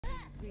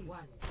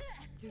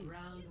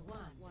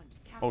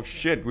Oh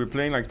shit, we're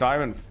playing like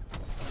Diamond.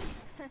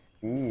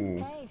 Ooh.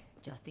 Hey,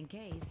 just in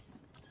case.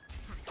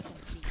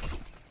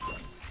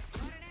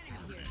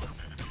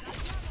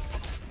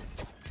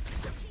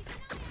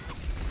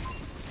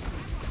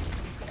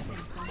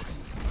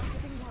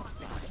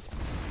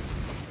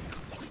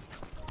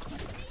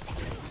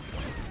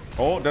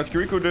 Oh, that's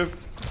KIRIKO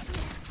div.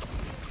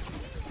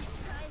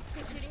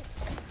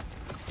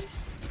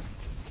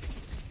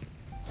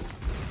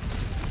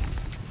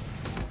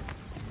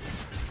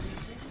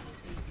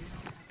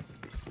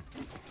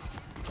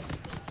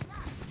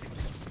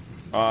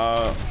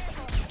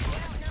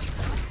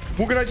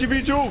 Who can I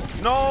TP to?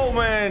 No,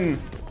 man.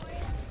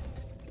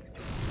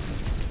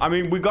 I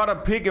mean, we got a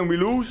pick and we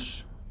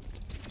lose.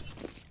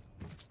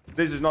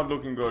 This is not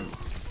looking good.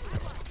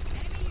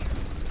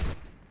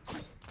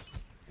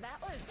 That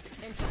was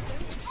interesting.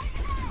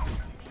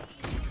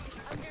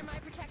 Under my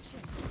protection.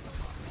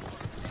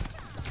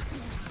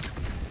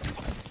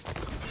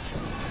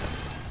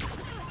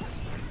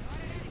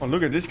 Oh,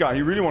 look at this guy.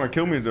 He really want to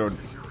kill me, dude.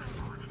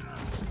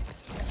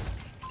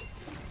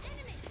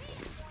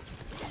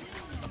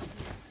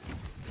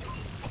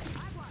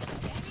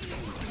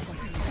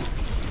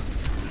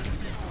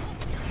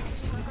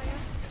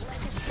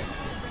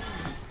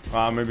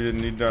 Ah, maybe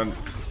didn't need that.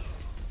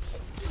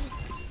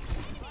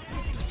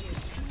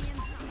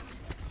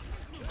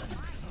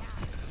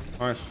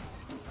 Nice.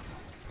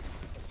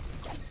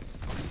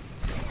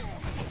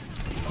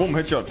 Boom,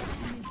 headshot.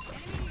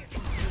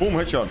 Boom,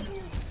 headshot.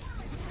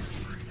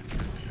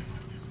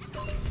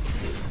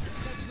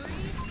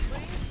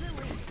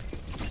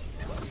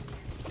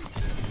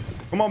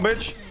 Come on,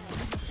 bitch.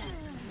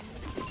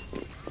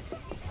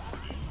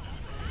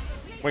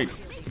 Wait.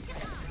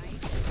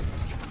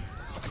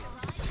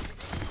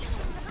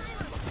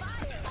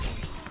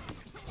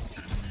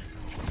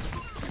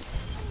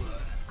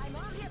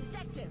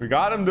 We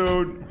got him,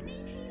 dude.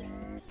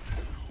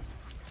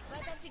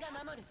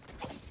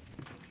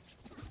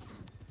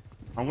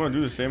 I'm gonna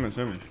do the same as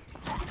him.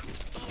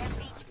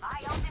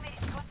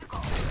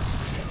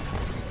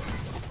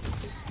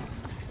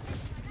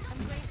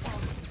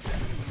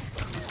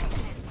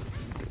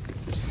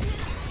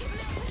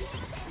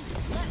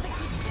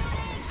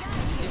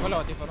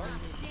 Follow.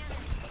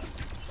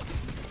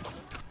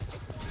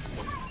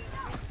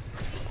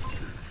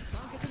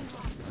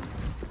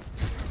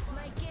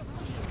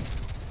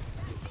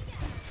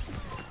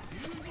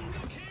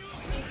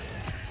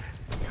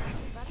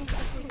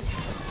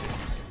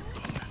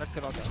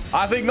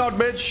 I think not,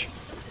 bitch.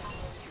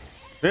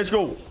 Let's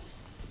go.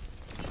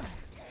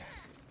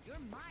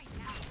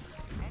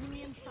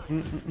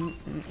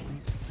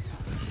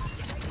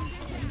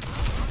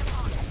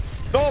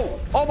 No!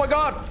 Oh my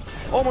god!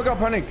 Oh my god,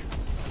 panic!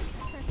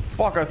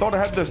 Fuck, I thought I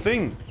had this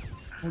thing.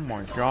 Oh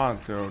my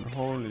god, dude.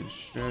 Holy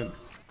shit.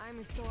 I'm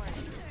restored.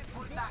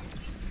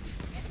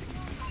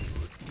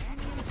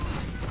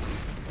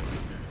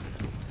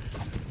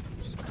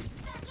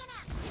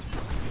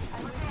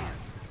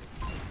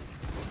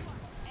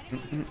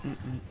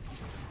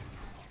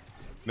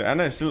 The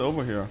Anna is still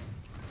over here.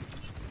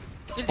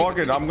 Fuck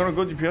it, I'm gonna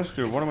go DPS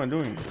too. What am I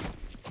doing?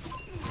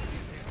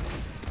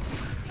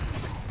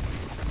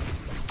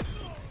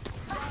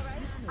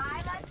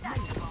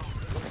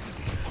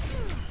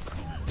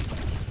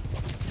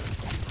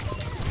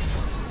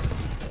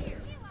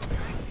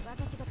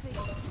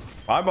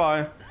 Bye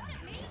bye.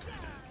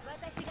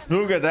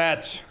 Look at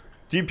that.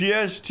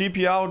 DPS,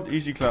 TP out,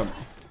 easy clap.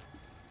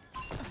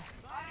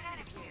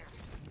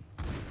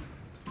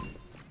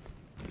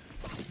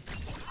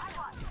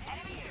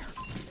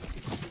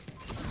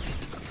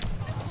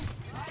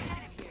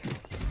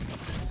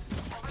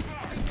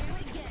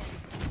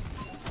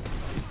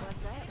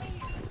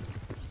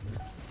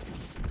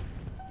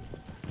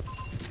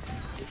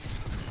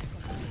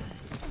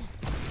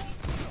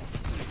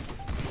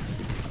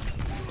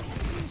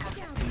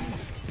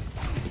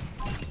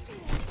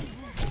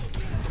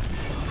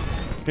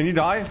 Can he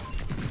die?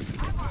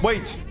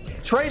 Wait,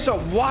 Tracer,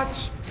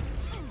 what?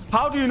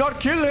 How do you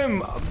not kill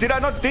him? Did I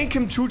not dink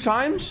him 2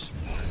 times?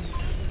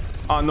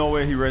 Oh, no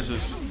way he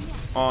reses.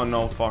 Oh,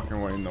 no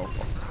fucking way, no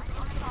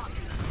fuck.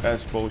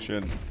 That's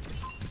bullshit.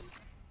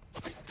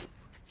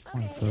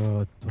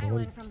 Okay. I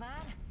learned from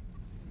that.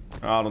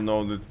 I don't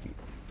know.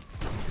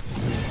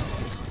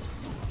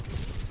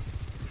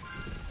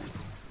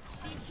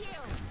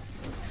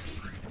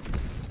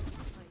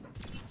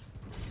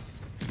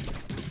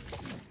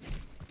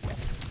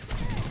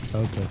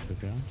 Okay,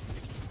 okay.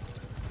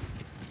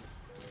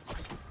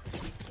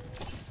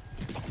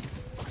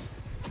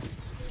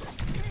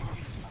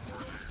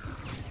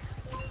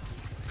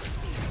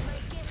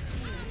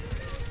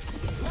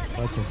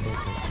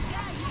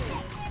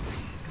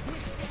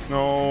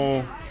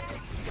 No.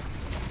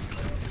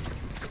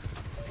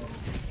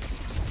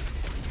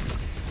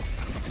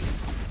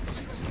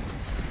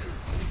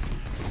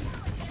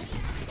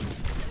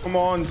 Come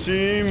on,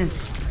 team.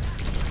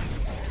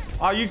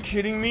 Are you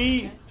kidding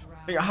me?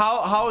 Like,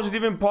 how is it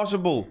even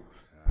possible?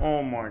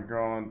 Oh my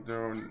god,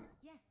 dude.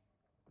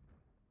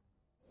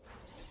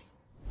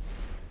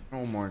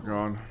 Oh my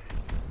god.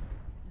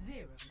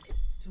 0-1.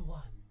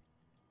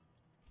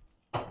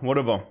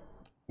 Whatever.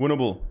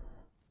 Winnable.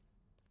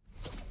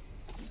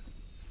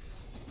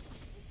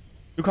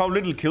 Look how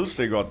little kills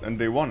they got and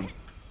they won.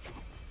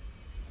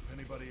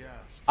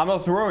 I'm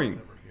not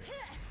throwing.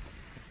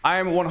 I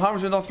am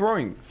 100% not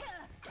throwing.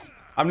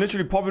 I'm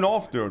literally popping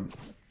off, dude.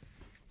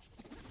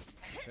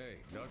 Hey,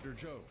 Dr.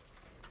 Joe.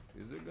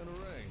 Is it gonna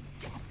rain?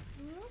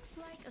 Looks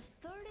like a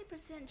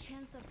 30%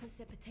 chance of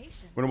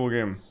precipitation. Winnable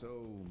game.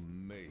 So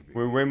maybe.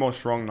 We're way more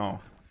strong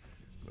now.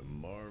 The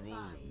marvels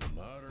of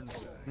modern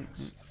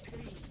science.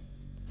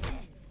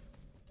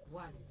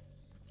 1.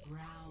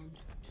 Round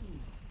 2.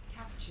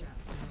 Capture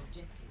an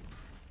objective.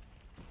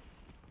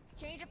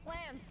 Change of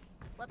plans.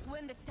 Let's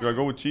win this Do I time.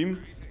 go with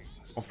team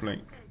or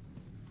flank?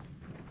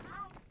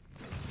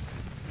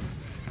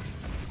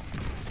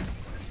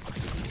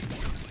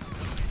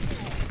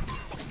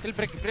 Kill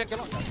break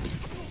kill on.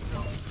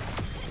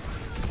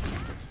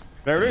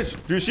 There it is.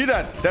 Do you see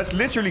that? That's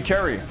literally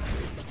carry.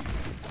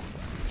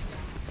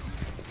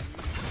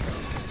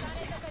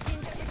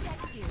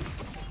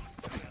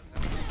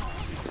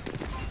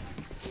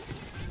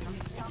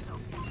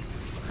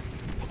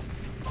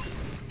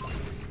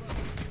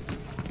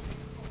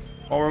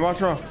 Oh,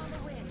 Ramatra.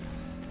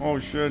 Oh,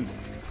 shit.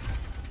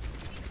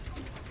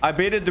 I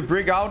baited the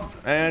Brig out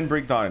and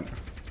Brig died.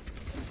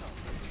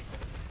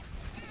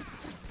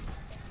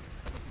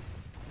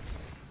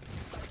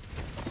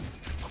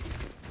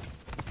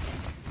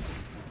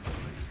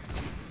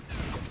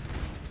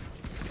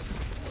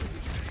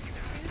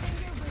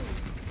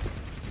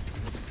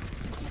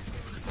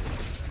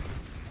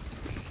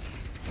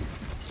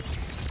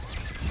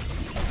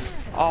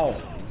 Oh.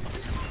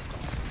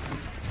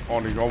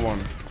 Oh, they got one.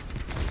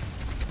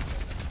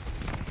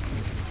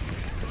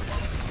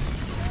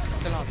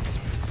 Kill on.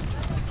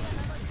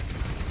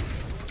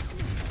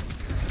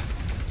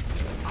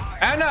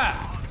 Anna!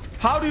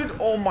 How do you...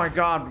 Oh my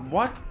god,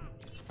 what?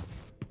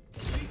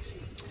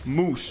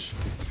 Moose.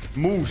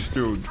 Moose,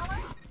 dude.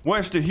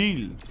 Where's the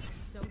heal?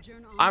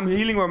 I'm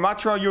healing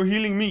Ramatra, you're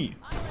healing me.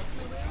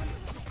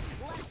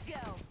 Let's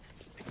go.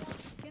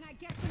 Can I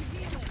get some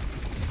healing?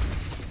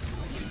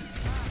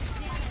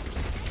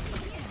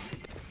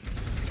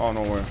 Oh,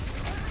 no way.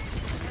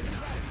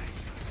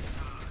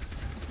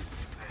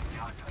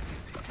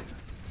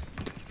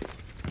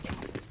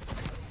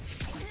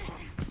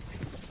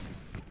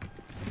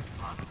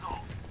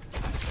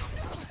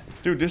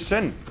 Dude, this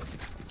send. Bounce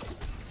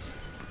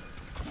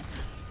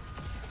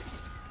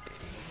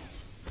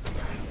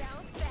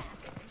back.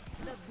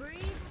 The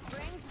breeze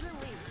brings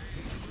relief.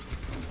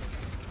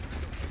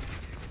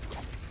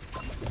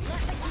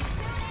 Let the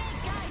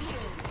Kitsune guide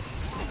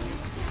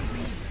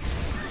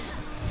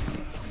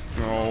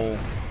you. No.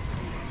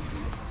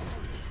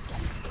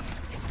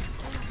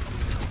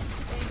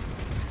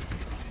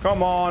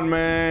 Come on,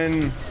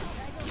 man.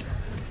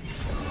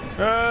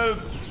 Help.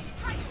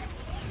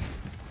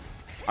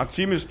 Our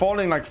team is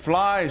falling like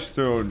flies,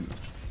 dude.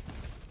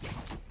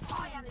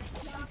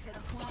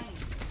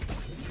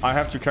 I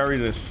have to carry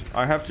this.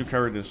 I have to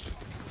carry this.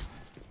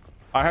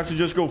 I have to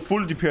just go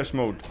full DPS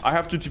mode. I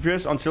have to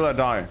DPS until I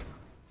die.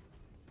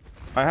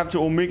 I have to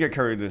Omega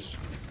carry this.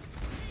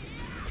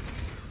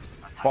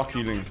 Fuck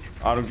healing.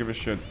 I don't give a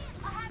shit.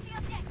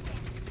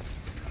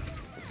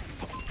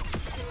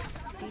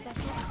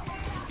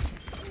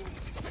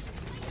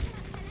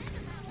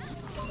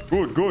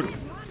 Good, good.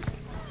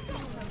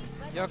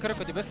 Yo,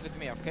 Kiriko, the best with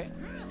me, okay?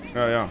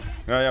 Yeah,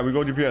 we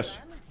go DPS.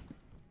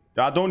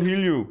 Yeah, don't heal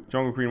you,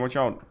 Jungle Queen. Watch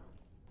out.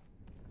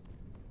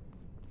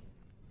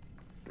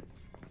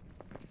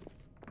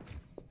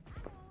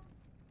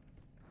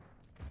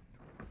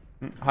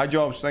 Hi,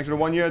 Jobs. Thanks for the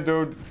 1 year,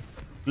 dude.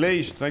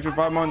 Glazed. Thanks for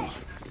 5 months.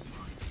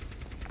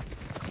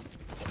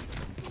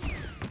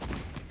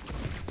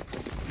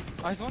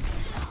 Nice one.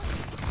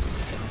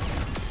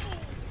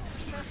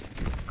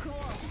 Cool.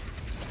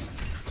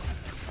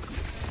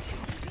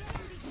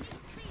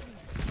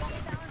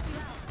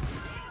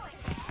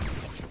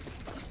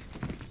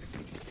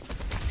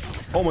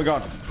 Oh my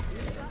god.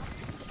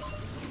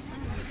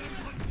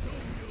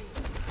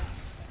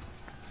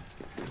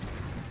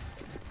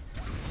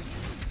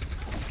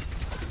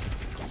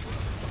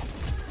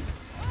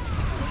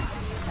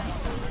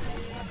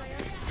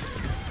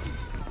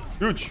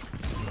 Huge.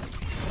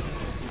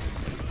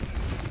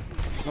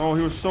 No,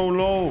 he was so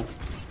low.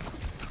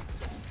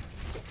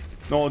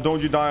 No,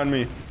 don't you die on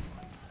me.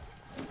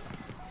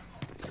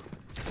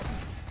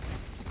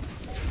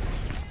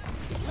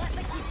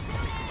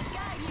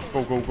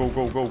 Go, go, go,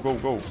 go, go, go,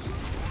 go. It's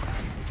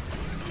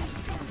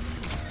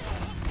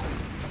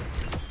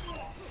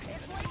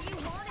like you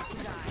wanted to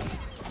die.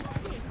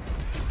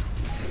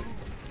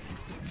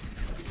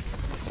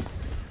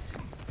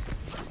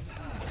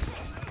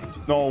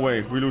 No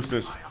way, we lose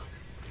this.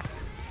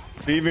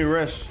 They even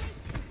rest.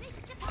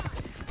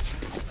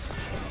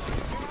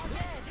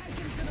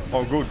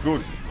 Oh, good,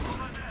 good.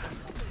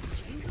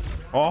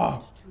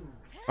 Oh,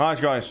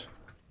 nice, guys.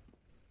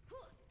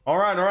 All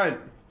right, all right.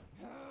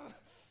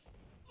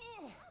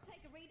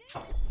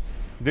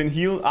 Then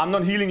heal. I'm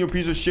not healing, you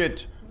piece of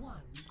shit.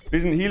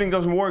 Listen, healing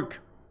doesn't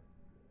work.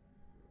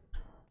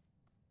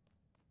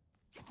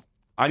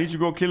 I need to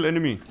go kill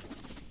enemy.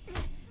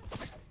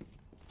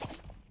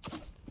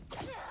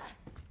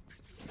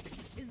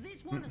 Is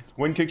this one a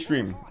When kick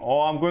stream?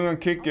 Oh, I'm going on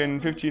kick in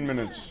 15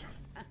 minutes.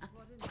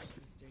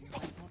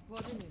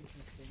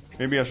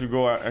 Maybe I should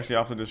go actually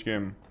after this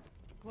game.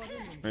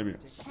 Maybe.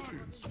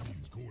 Science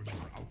means going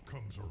where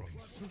outcomes are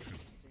uncertain.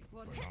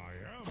 But I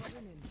am.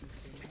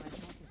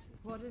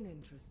 What an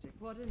interesting.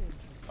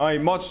 Hey,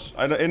 mods.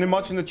 Are there any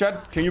mods in the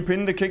chat? Can you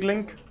pin the kick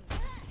link?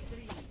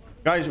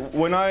 Guys,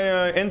 when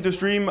I end the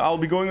stream, I'll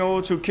be going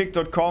over to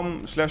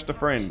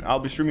kick.com/thefriend. I'll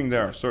be streaming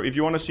there. So if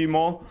you want to see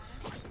more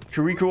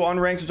KIRIKO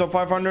unranked to top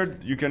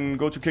 500, you can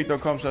go to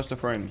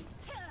kick.com/thefriend.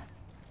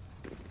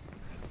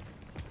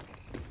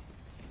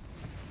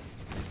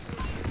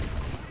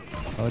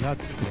 I will have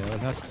to clear,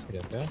 okay?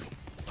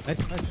 Nice,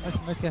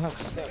 you have. Put your head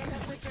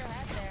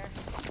there.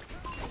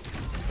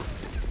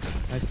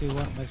 Nice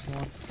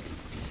one.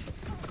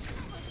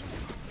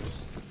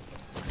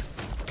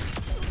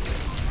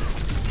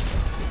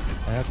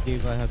 I have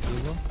D.Va,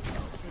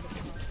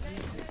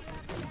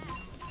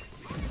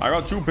 I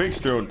got 2 pigs,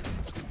 dude.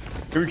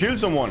 Can we kill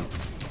someone?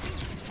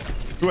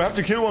 Do I have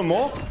to kill one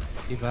more?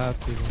 D.Va.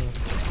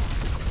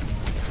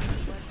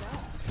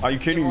 Are you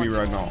kidding me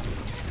right now?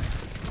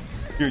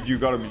 Dude, you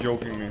gotta be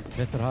joking me.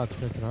 Press hard.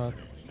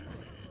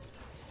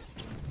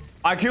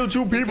 I killed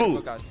 2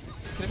 people!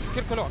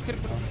 KIRIKO low.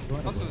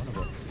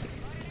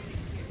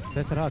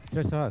 Press hard.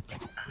 Try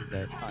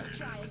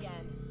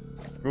again.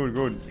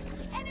 Good.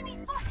 Enemy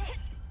spotted.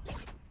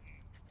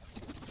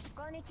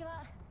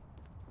 Konnichiwa.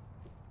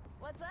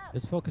 What's up?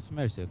 Let's focus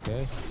Mercy,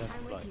 okay?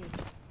 I'm with you.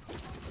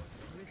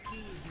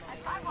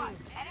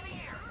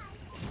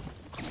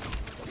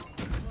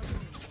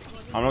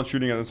 I'm not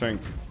shooting at the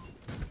tank.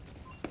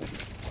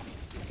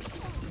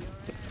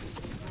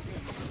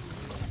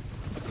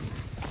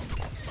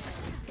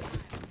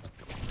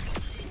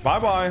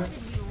 Bye. Nice.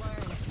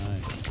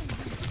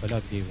 Well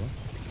up,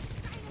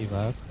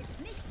 D.Va.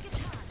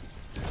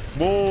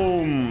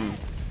 Boom.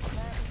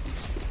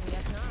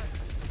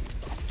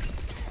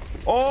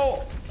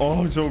 Oh,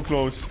 so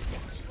close.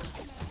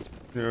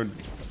 Dude,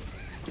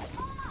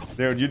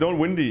 you don't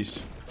win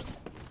these.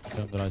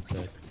 On the right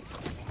side.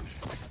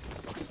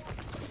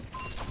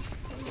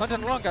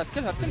 Content wrong, guys.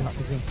 Kill her.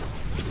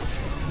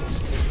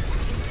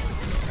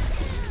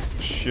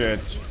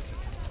 Shit.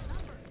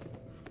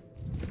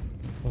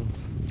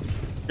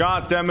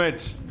 God damn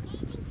it.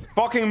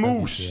 Fucking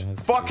moose.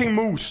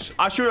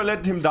 I should have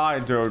let him die,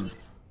 dude.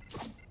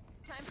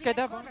 Time to get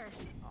get Dafran.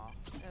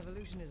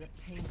 Evolution is a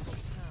painful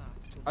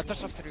path. I'll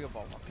touch after you,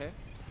 bomb, okay? A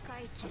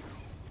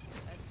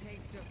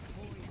taste of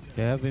poison.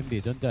 Okay, have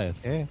MB, don't die,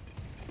 okay?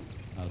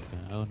 Okay,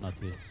 I will not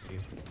use you.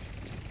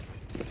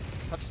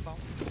 Touch down.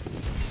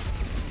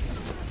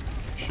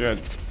 Shit.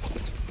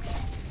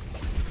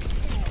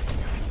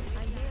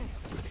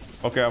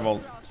 Okay, I will.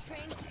 draw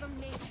strength from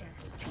nature.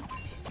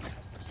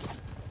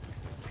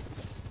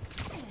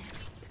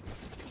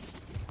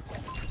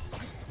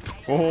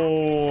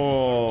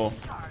 Oh,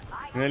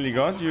 nearly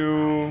got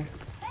you.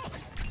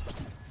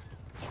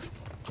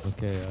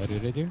 Okay, are you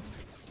ready?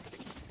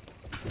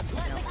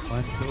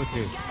 1, 2,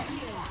 3.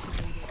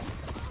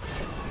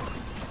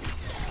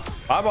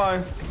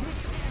 Bye.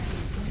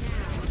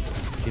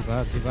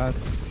 D.Va.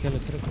 Kill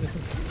it.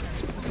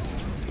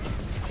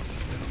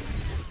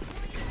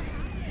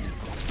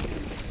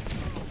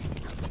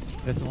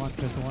 Press one.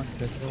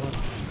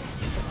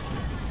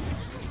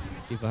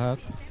 D.Va.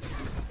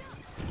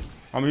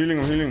 I'm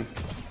healing.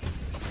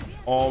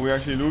 Oh, we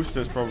actually lose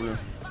this probably.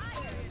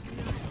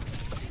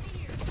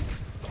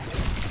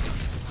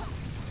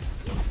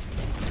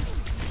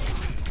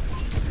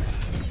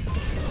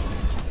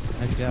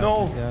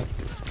 No.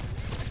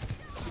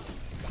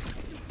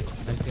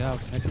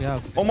 Nice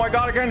job. Oh my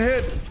god, I can't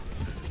hit.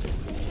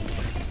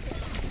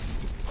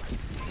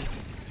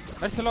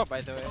 Mercy low,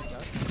 by the way.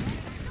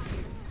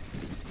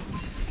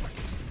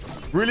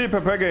 Really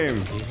Pepe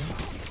game.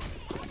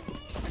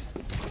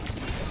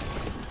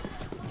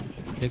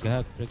 Take a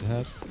hack.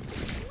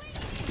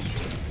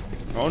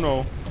 Oh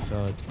no.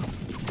 God.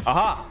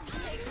 Aha.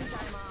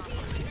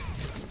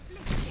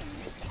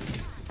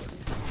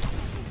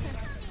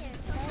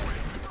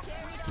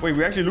 Wait,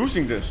 we're actually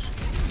losing this.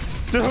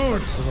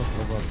 Dude.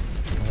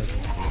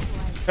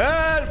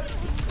 Help!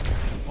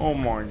 Oh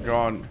my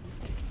god.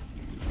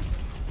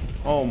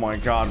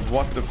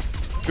 What the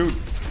dude.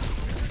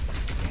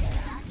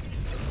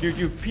 Dude,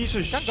 you piece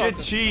of shit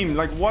team.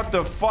 Like, what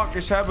the fuck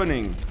is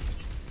happening?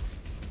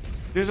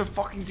 There's a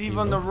fucking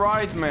D.Va on the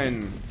right,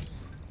 man.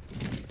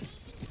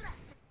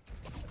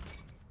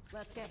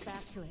 Let's get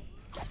back to it.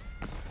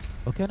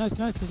 Okay, nice.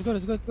 Let's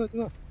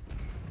go.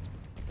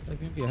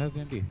 Have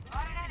MB.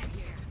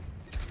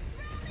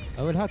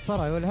 I will hack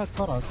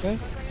Farah, okay?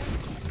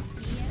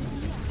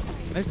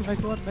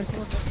 Nice one.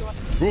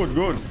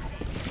 Good.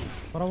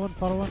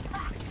 Farah one.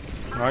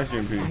 Nice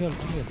MP. Here.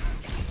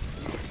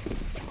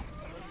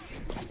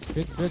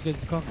 Big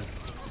is coming.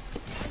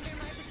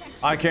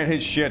 I can't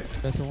hit shit.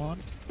 That's one.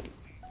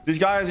 This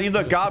guy has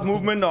either guard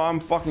movement or I'm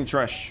fucking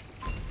trash.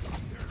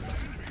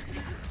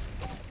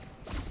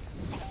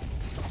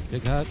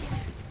 Big hug.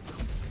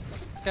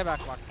 Stay back.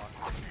 Stop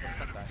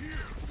that.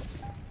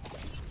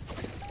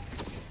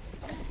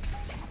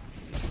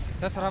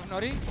 That's Rav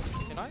Nori.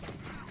 You know?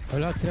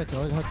 اول هات تريت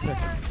اول هات تريت.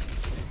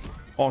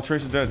 Oh,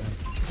 Trace is dead.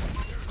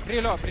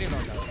 Reload.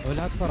 اول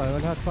هات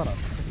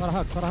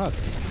فرا هاك.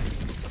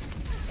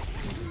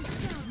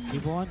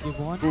 جيب وان.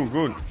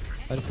 Good.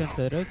 الفين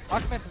سيرس.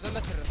 Ahmed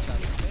زلت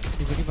الرسالة.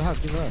 جيب هاك.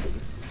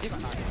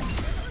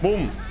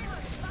 Boom.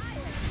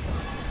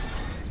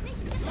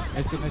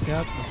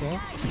 مسيات.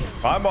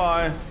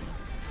 Bye.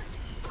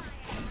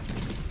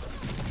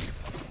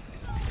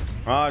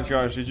 Nice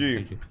guys, GG.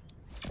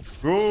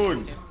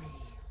 Good.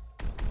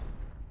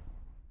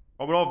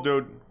 Pop it off,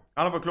 dude.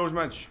 Kind of a close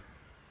match.